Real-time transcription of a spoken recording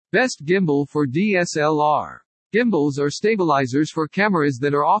Best gimbal for DSLR. Gimbals are stabilizers for cameras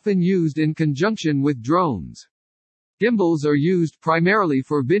that are often used in conjunction with drones. Gimbals are used primarily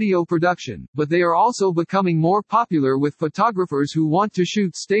for video production, but they are also becoming more popular with photographers who want to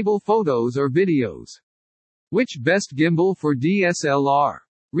shoot stable photos or videos. Which best gimbal for DSLR?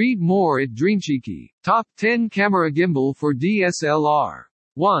 Read more at Dreamcheeky. Top 10 camera gimbal for DSLR.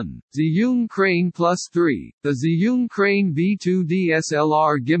 1. Zhiyun Crane Plus 3. The Zhiyun Crane V2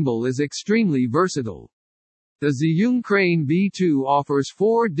 DSLR gimbal is extremely versatile. The Zhiyun Crane V2 offers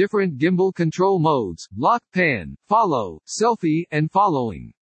 4 different gimbal control modes: lock, pan, follow, selfie, and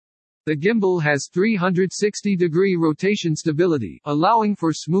following. The gimbal has 360-degree rotation stability, allowing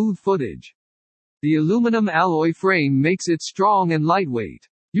for smooth footage. The aluminum alloy frame makes it strong and lightweight.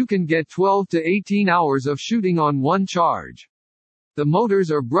 You can get 12 to 18 hours of shooting on one charge. The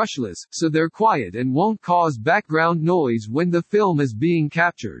motors are brushless, so they're quiet and won't cause background noise when the film is being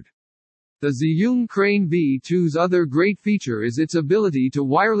captured. The Zhiyun Crane V2's other great feature is its ability to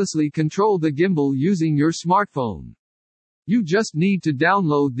wirelessly control the gimbal using your smartphone. You just need to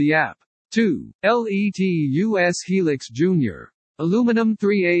download the app. 2. LETUS Helix Jr. Aluminum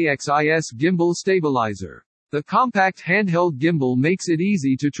 3AXIS Gimbal Stabilizer. The compact handheld gimbal makes it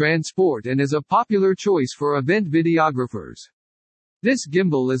easy to transport and is a popular choice for event videographers. This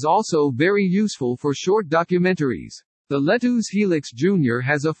gimbal is also very useful for short documentaries. The LETUS Helix Jr.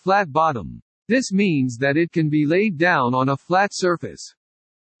 has a flat bottom. This means that it can be laid down on a flat surface.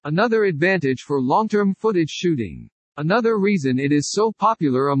 Another advantage for long-term footage shooting. Another reason it is so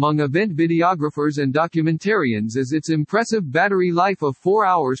popular among event videographers and documentarians is its impressive battery life of 4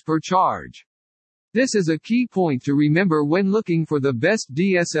 hours per charge. This is a key point to remember when looking for the best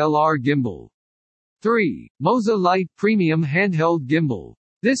DSLR gimbal. 3. Moza Lite Premium Handheld Gimbal.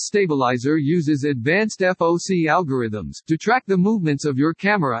 This stabilizer uses advanced FOC algorithms to track the movements of your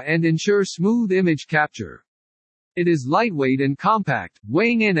camera and ensure smooth image capture. It is lightweight and compact,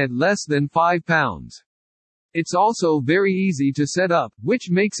 weighing in at less than 5 pounds. It's also very easy to set up, which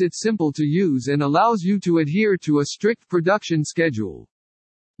makes it simple to use and allows you to adhere to a strict production schedule.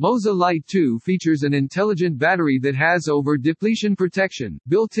 Moza Lite 2 features an intelligent battery that has over-depletion protection,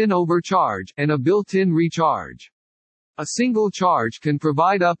 built-in overcharge, and a built-in recharge. A single charge can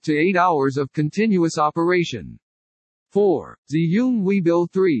provide up to 8 hours of continuous operation. 4. Zhiyun Weebill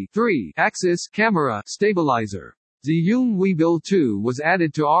 3-axis Camera Stabilizer. Zhiyun Weebill 2 was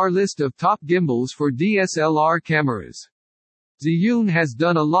added to our list of top gimbals for DSLR cameras. Zhiyun has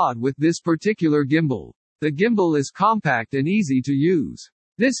done a lot with this particular gimbal. The gimbal is compact and easy to use.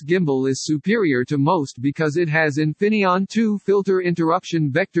 This gimbal is superior to most because it has Infineon 2 filter interruption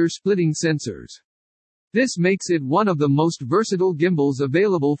vector splitting sensors. This makes it one of the most versatile gimbals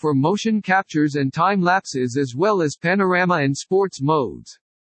available for motion captures and time-lapses as well as panorama and sports modes.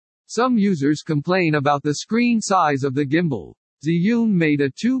 Some users complain about the screen size of the gimbal. Zhiyun made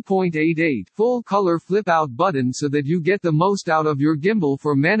a 2.88 full-color flip-out button so that you get the most out of your gimbal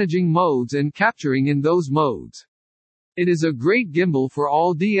for managing modes and capturing in those modes. It is a great gimbal for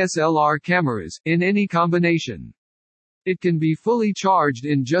all DSLR cameras, in any combination. It can be fully charged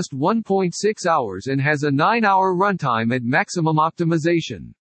in just 1.6 hours and has a 9-hour runtime at maximum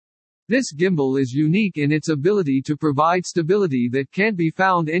optimization. This gimbal is unique in its ability to provide stability that can't be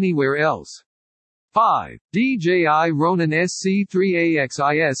found anywhere else. 5. DJI Ronin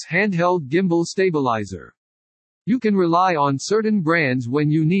SC3AXIS Handheld Gimbal Stabilizer. You can rely on certain brands when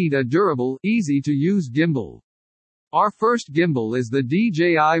you need a durable, easy-to-use gimbal. Our first gimbal is the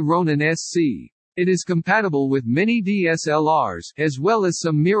DJI Ronin SC. It is compatible with many DSLRs, as well as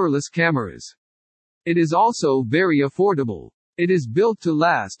some mirrorless cameras. It is also very affordable. It is built to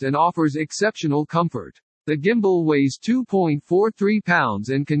last and offers exceptional comfort. The gimbal weighs 2.43 pounds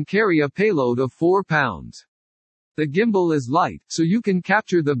and can carry a payload of 4 pounds. The gimbal is light, so you can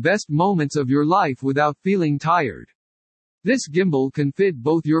capture the best moments of your life without feeling tired. This gimbal can fit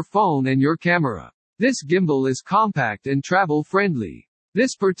both your phone and your camera. This gimbal is compact and travel-friendly.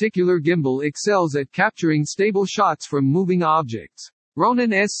 This particular gimbal excels at capturing stable shots from moving objects.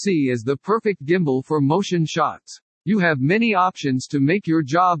 Ronin SC is the perfect gimbal for motion shots. You have many options to make your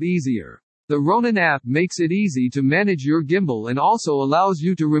job easier. The Ronin app makes it easy to manage your gimbal and also allows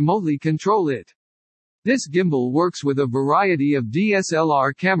you to remotely control it. This gimbal works with a variety of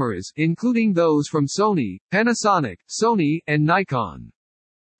DSLR cameras, including those from Sony, Panasonic, Sony, and Nikon.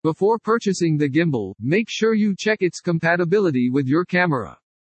 Before purchasing the gimbal, make sure you check its compatibility with your camera.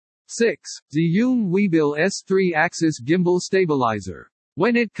 6. Zhiyun Weebill S3-axis Gimbal Stabilizer.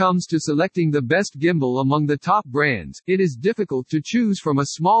 When it comes to selecting the best gimbal among the top brands, it is difficult to choose from a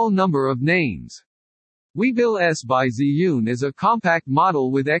small number of names. Weebill S by Zhiyun is a compact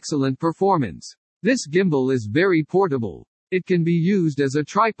model with excellent performance. This gimbal is very portable. It can be used as a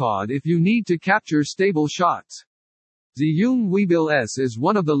tripod if you need to capture stable shots. Zhiyun Weebill S is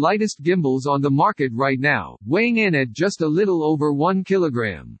one of the lightest gimbals on the market right now, weighing in at just a little over 1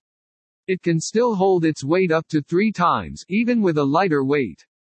 kilogram. It can still hold its weight up to 3 times, even with a lighter weight.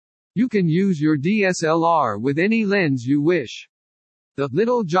 You can use your DSLR with any lens you wish. The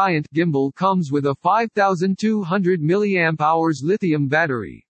Little Giant gimbal comes with a 5200 mAh lithium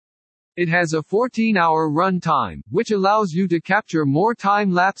battery. It has a 14-hour run time, which allows you to capture more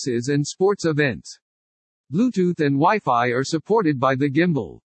time lapses and sports events. Bluetooth and Wi-Fi are supported by the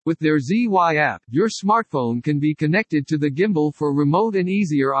gimbal. With their ZY app, your smartphone can be connected to the gimbal for remote and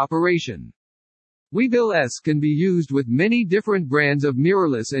easier operation. Weebill S can be used with many different brands of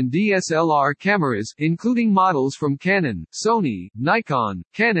mirrorless and DSLR cameras, including models from Canon, Sony, Nikon,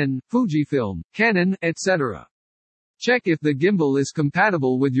 Canon, Fujifilm, Canon, etc. Check if the gimbal is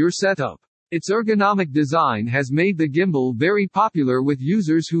compatible with your setup. Its ergonomic design has made the gimbal very popular with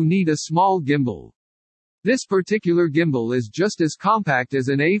users who need a small gimbal. This particular gimbal is just as compact as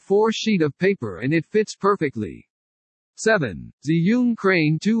an A4 sheet of paper and it fits perfectly. 7. Zhiyun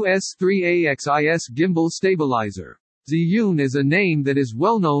Crane 2S3AXIS Gimbal Stabilizer. Zhiyun is a name that is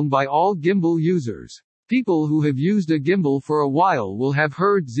well known by all gimbal users. People who have used a gimbal for a while will have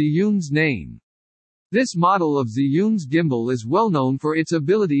heard Zhiyun's name. This model of Zhiyun's gimbal is well known for its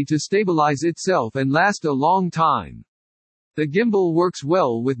ability to stabilize itself and last a long time. The gimbal works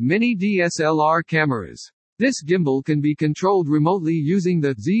well with many DSLR cameras. This gimbal can be controlled remotely using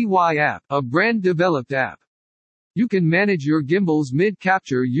the ZY app, a brand-developed app. You can manage your gimbal's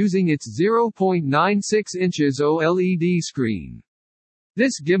mid-capture using its 0.96 inches OLED screen.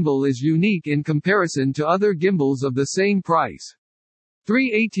 This gimbal is unique in comparison to other gimbals of the same price.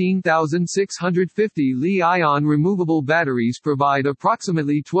 3 18,650 Li-ion removable batteries provide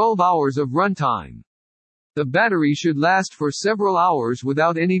approximately 12 hours of runtime. The battery should last for several hours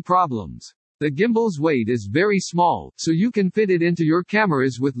without any problems. The gimbal's weight is very small, so you can fit it into your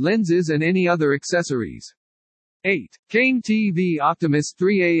cameras with lenses and any other accessories. 8. Kame TV Optimus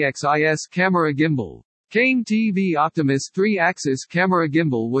 3AXIS Camera Gimbal. Kame TV Optimus 3-axis camera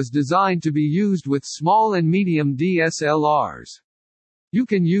gimbal was designed to be used with small and medium DSLRs. You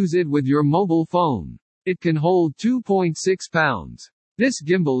can use it with your mobile phone. It can hold 2.6 pounds. This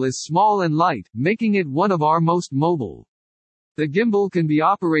gimbal is small and light, making it one of our most mobile. The gimbal can be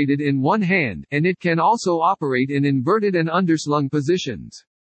operated in one hand, and it can also operate in inverted and underslung positions.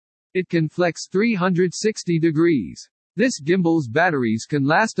 It can flex 360 degrees. This gimbal's batteries can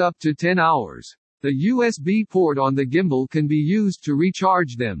last up to 10 hours. The USB port on the gimbal can be used to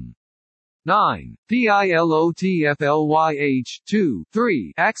recharge them. 9. PILOTFLYH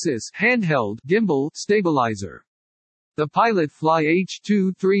 3-axis handheld gimbal stabilizer. The Pilot Fly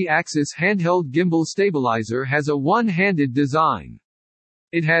H2 3-axis handheld gimbal stabilizer has a one-handed design.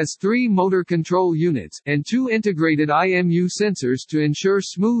 It has 3 motor control units, and 2 integrated IMU sensors to ensure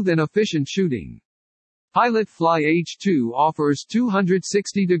smooth and efficient shooting. Pilot Fly H2 offers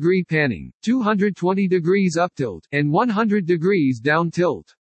 260-degree panning, 220 degrees up tilt, and 100 degrees down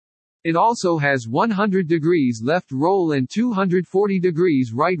tilt. It also has 100 degrees left roll and 240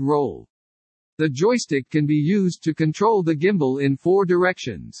 degrees right roll. The joystick can be used to control the gimbal in 4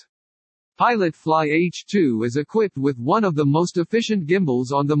 directions. Pilot Fly H2 is equipped with one of the most efficient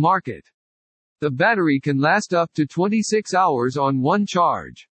gimbals on the market. The battery can last up to 26 hours on one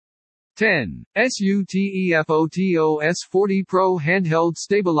charge. 10. SUTEFOTO S40 Pro Handheld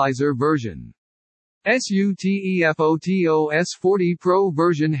Stabilizer Version. SUTEFOTO S40 Pro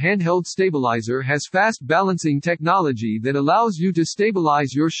version handheld stabilizer has fast balancing technology that allows you to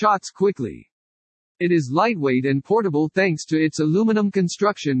stabilize your shots quickly. It is lightweight and portable thanks to its aluminum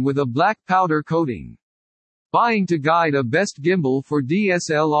construction with a black powder coating. Buying to guide a best gimbal for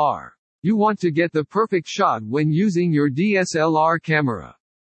DSLR. You want to get the perfect shot when using your DSLR camera.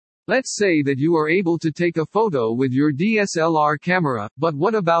 Let's say that you are able to take a photo with your DSLR camera, but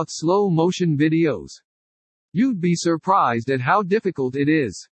what about slow motion videos? You'd be surprised at how difficult it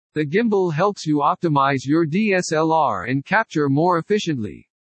is. The gimbal helps you optimize your DSLR and capture more efficiently.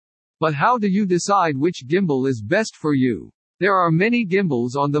 But how do you decide which gimbal is best for you? There are many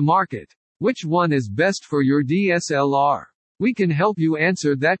gimbals on the market. Which one is best for your DSLR? We can help you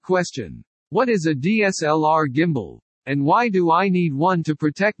answer that question. What is a DSLR gimbal? And why do I need one to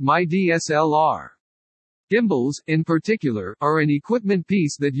protect my DSLR? Gimbals, in particular, are an equipment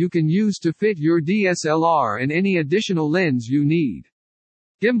piece that you can use to fit your DSLR and any additional lens you need.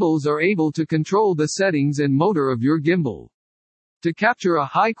 Gimbals are able to control the settings and motor of your gimbal. To capture a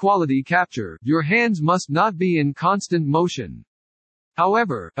high-quality capture, your hands must not be in constant motion.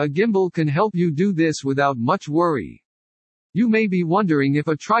 However, a gimbal can help you do this without much worry. You may be wondering if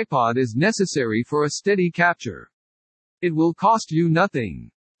a tripod is necessary for a steady capture. It will cost you nothing.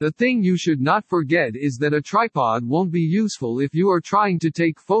 The thing you should not forget is that a tripod won't be useful if you are trying to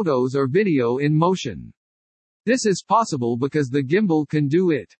take photos or video in motion. This is possible because the gimbal can do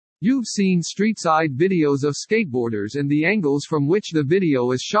it. You've seen street-side videos of skateboarders, and the angles from which the video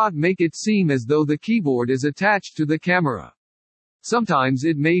is shot make it seem as though the keyboard is attached to the camera. Sometimes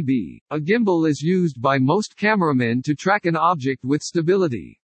it may be. A gimbal is used by most cameramen to track an object with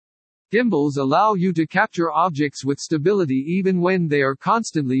stability. Gimbals allow you to capture objects with stability even when they are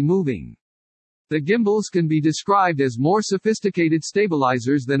constantly moving. The gimbals can be described as more sophisticated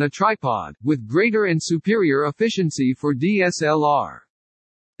stabilizers than a tripod, with greater and superior efficiency for DSLR.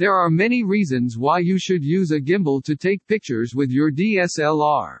 There are many reasons why you should use a gimbal to take pictures with your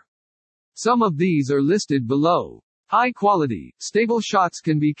DSLR. Some of these are listed below. High-quality, stable shots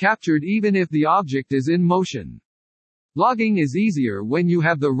can be captured even if the object is in motion. Vlogging is easier when you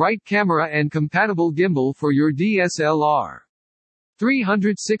have the right camera and compatible gimbal for your DSLR.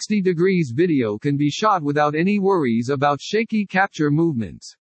 360 degrees video can be shot without any worries about shaky capture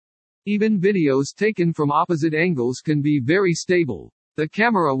movements. Even videos taken from opposite angles can be very stable. The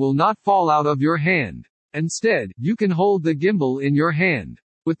camera will not fall out of your hand. Instead, you can hold the gimbal in your hand.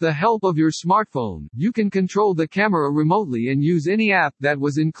 With the help of your smartphone, you can control the camera remotely and use any app that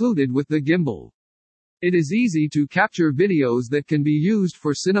was included with the gimbal. It is easy to capture videos that can be used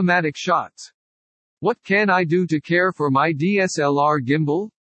for cinematic shots. What can I do to care for my DSLR gimbal?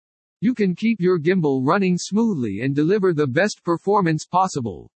 You can keep your gimbal running smoothly and deliver the best performance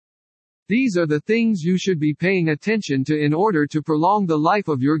possible. These are the things you should be paying attention to in order to prolong the life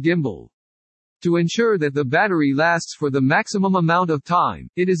of your gimbal. To ensure that the battery lasts for the maximum amount of time,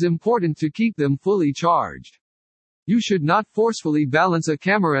 it is important to keep them fully charged. You should not forcefully balance a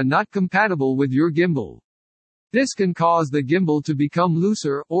camera not compatible with your gimbal. This can cause the gimbal to become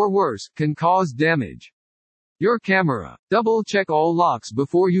looser, or worse, can cause damage. Your camera. Double-check all locks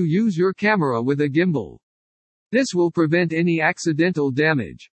before you use your camera with a gimbal. This will prevent any accidental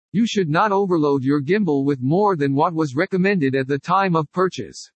damage. You should not overload your gimbal with more than what was recommended at the time of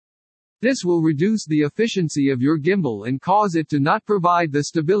purchase. This will reduce the efficiency of your gimbal and cause it to not provide the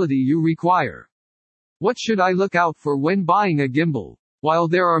stability you require. What should I look out for when buying a gimbal? While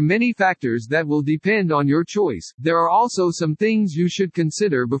there are many factors that will depend on your choice, there are also some things you should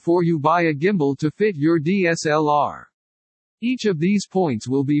consider before you buy a gimbal to fit your DSLR. Each of these points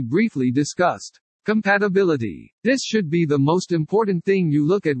will be briefly discussed. Compatibility. This should be the most important thing you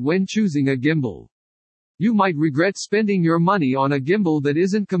look at when choosing a gimbal. You might regret spending your money on a gimbal that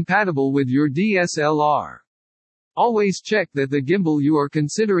isn't compatible with your DSLR. Always check that the gimbal you are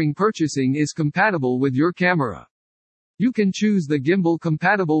considering purchasing is compatible with your camera. You can choose the gimbal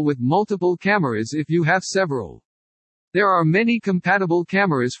compatible with multiple cameras if you have several. There are many compatible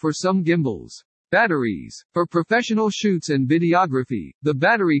cameras for some gimbals. Batteries. For professional shoots and videography, the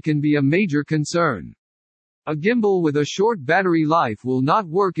battery can be a major concern. A gimbal with a short battery life will not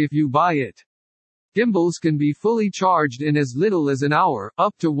work if you buy it. Gimbals can be fully charged in as little as an hour,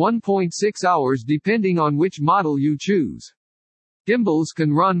 up to 1.6 hours depending on which model you choose. Gimbals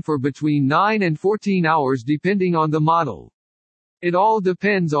can run for between 9 and 14 hours depending on the model. It all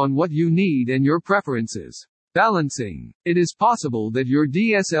depends on what you need and your preferences. Balancing. It is possible that your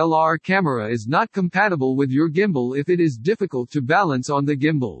DSLR camera is not compatible with your gimbal if it is difficult to balance on the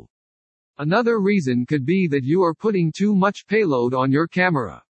gimbal. Another reason could be that you are putting too much payload on your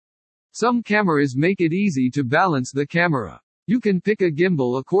camera. Some cameras make it easy to balance the camera. You can pick a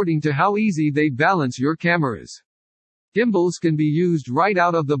gimbal according to how easy they balance your cameras. Gimbals can be used right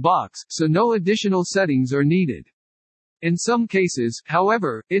out of the box, so no additional settings are needed. In some cases,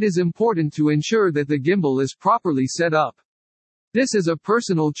 however, it is important to ensure that the gimbal is properly set up. This is a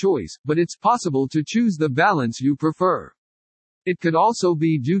personal choice, but it's possible to choose the balance you prefer. It could also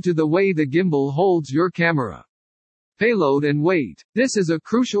be due to the way the gimbal holds your camera. Payload and weight. This is a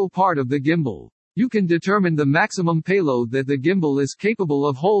crucial part of the gimbal. You can determine the maximum payload that the gimbal is capable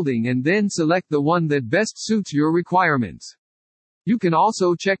of holding and then select the one that best suits your requirements. You can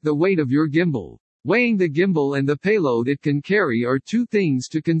also check the weight of your gimbal. Weighing the gimbal and the payload it can carry are two things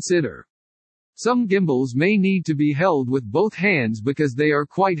to consider. Some gimbals may need to be held with both hands because they are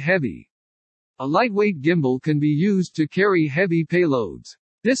quite heavy. A lightweight gimbal can be used to carry heavy payloads.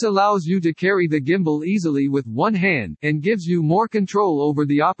 This allows you to carry the gimbal easily with one hand, and gives you more control over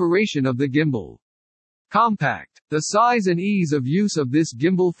the operation of the gimbal. Compact. The size and ease of use of this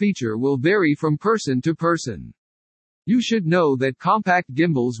gimbal feature will vary from person to person. You should know that compact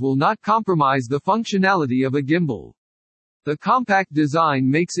gimbals will not compromise the functionality of a gimbal. The compact design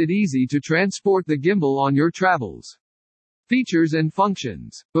makes it easy to transport the gimbal on your travels. Features and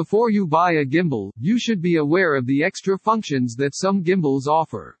functions. Before you buy a gimbal, you should be aware of the extra functions that some gimbals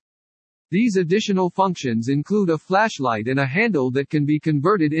offer. These additional functions include a flashlight and a handle that can be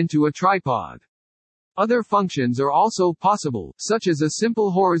converted into a tripod. Other functions are also possible, such as a simple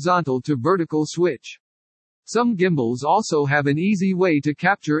horizontal to vertical switch. Some gimbals also have an easy way to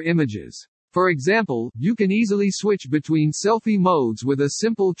capture images. For example, you can easily switch between selfie modes with a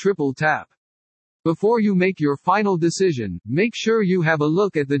simple triple tap. Before you make your final decision, make sure you have a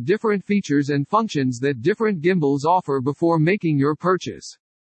look at the different features and functions that different gimbals offer before making your purchase.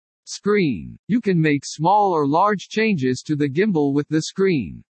 Screen. You can make small or large changes to the gimbal with the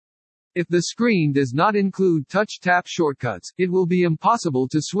screen. If the screen does not include touch tap shortcuts, it will be impossible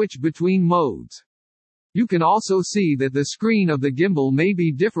to switch between modes. You can also see that the screen of the gimbal may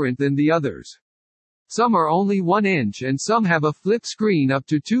be different than the others. Some are only 1 inch and some have a flip screen up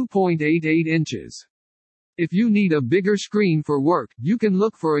to 2.88 inches. If you need a bigger screen for work, you can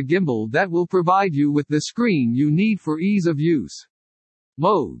look for a gimbal that will provide you with the screen you need for ease of use.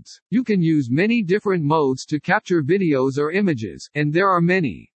 Modes. You can use many different modes to capture videos or images, and there are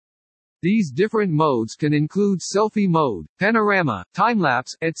many. These different modes can include selfie mode, panorama,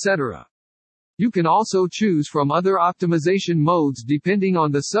 time-lapse, etc. You can also choose from other optimization modes depending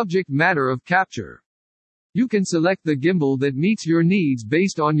on the subject matter of capture. You can select the gimbal that meets your needs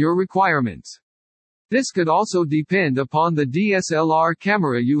based on your requirements. This could also depend upon the DSLR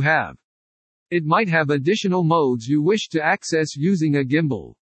camera you have. It might have additional modes you wish to access using a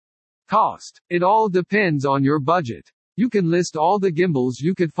gimbal. Cost. It all depends on your budget. You can list all the gimbals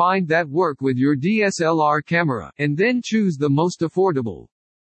you could find that work with your DSLR camera, and then choose the most affordable.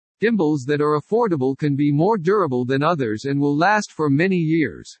 Gimbals that are affordable can be more durable than others and will last for many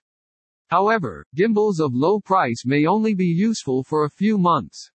years. However, gimbals of low price may only be useful for a few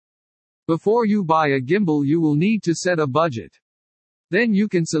months. Before you buy a gimbal, you will need to set a budget. Then you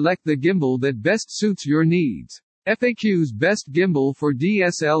can select the gimbal that best suits your needs. FAQs. Best gimbal for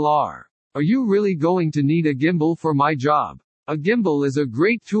DSLR. Are you really going to need a gimbal for my job? A gimbal is a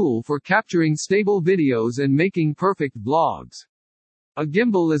great tool for capturing stable videos and making perfect vlogs. A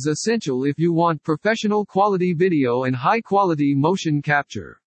gimbal is essential if you want professional quality video and high quality motion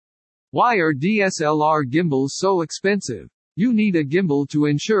capture. Why are DSLR gimbals so expensive? You need a gimbal to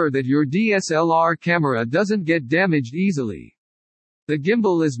ensure that your DSLR camera doesn't get damaged easily. The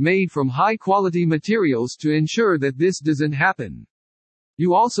gimbal is made from high-quality materials to ensure that this doesn't happen.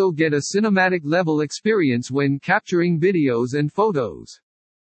 You also get a cinematic-level experience when capturing videos and photos.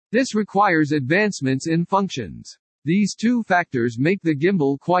 This requires advancements in functions. These two factors make the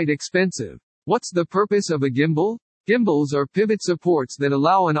gimbal quite expensive. What's the purpose of a gimbal? Gimbals are pivot supports that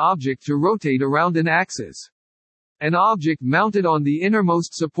allow an object to rotate around an axis. An object mounted on the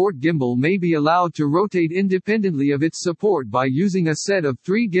innermost support gimbal may be allowed to rotate independently of its support by using a set of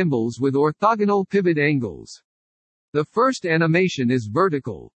 3 gimbals with orthogonal pivot angles. The first animation is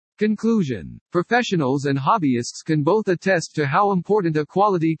vertical. Conclusion. Professionals and hobbyists can both attest to how important a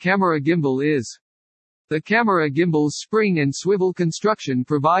quality camera gimbal is. The camera gimbal's spring and swivel construction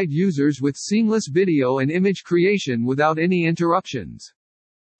provide users with seamless video and image creation without any interruptions.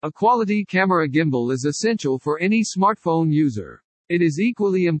 A quality camera gimbal is essential for any smartphone user. It is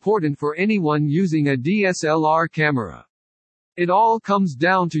equally important for anyone using a DSLR camera. It all comes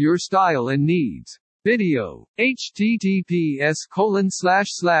down to your style and needs. Video.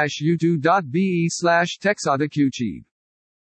 https://youtube.be/texautoQcheap